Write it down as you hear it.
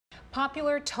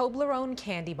Popular Toblerone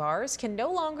candy bars can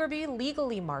no longer be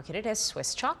legally marketed as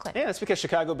Swiss chocolate. Yeah, that's because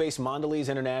Chicago-based Mondelez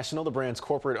International, the brand's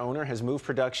corporate owner, has moved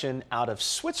production out of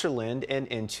Switzerland and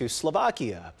into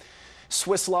Slovakia.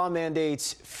 Swiss law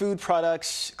mandates food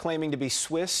products claiming to be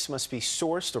Swiss must be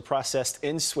sourced or processed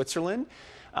in Switzerland.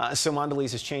 So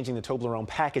Mondelez is changing the Toblerone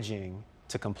packaging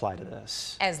to comply to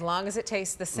this. As long as it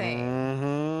tastes the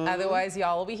same. Otherwise,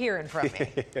 y'all will be hearing from me.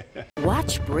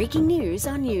 Watch breaking news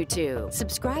on YouTube.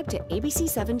 Subscribe to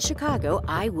ABC7 Chicago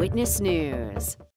Eyewitness News.